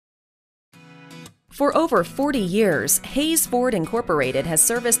For over 40 years, Hayes Ford Incorporated has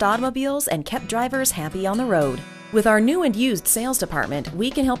serviced automobiles and kept drivers happy on the road. With our new and used sales department, we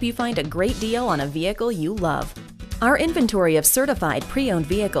can help you find a great deal on a vehicle you love. Our inventory of certified pre-owned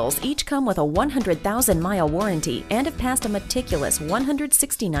vehicles each come with a 100,000-mile warranty and have passed a meticulous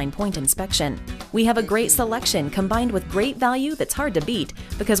 169-point inspection. We have a great selection combined with great value that's hard to beat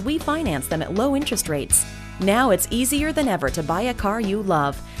because we finance them at low interest rates. Now it's easier than ever to buy a car you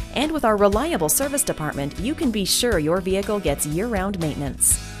love, and with our reliable service department, you can be sure your vehicle gets year-round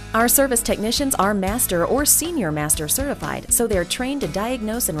maintenance. Our service technicians are Master or Senior Master certified, so they're trained to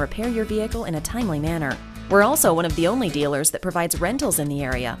diagnose and repair your vehicle in a timely manner. We're also one of the only dealers that provides rentals in the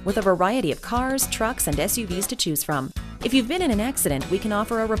area, with a variety of cars, trucks, and SUVs to choose from. If you've been in an accident, we can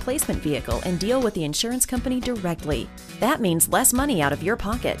offer a replacement vehicle and deal with the insurance company directly. That means less money out of your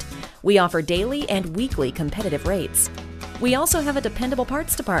pocket. We offer daily and weekly competitive rates. We also have a dependable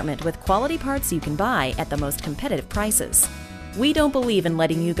parts department with quality parts you can buy at the most competitive prices. We don't believe in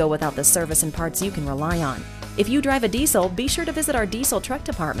letting you go without the service and parts you can rely on. If you drive a diesel, be sure to visit our diesel truck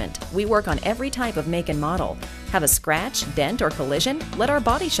department. We work on every type of make and model. Have a scratch, dent, or collision? Let our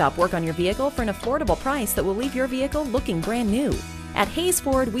body shop work on your vehicle for an affordable price that will leave your vehicle looking brand new. At Hayes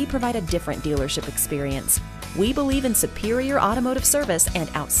Ford, we provide a different dealership experience. We believe in superior automotive service and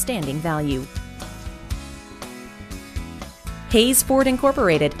outstanding value. Hayes Ford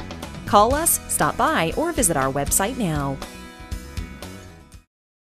Incorporated. Call us, stop by, or visit our website now.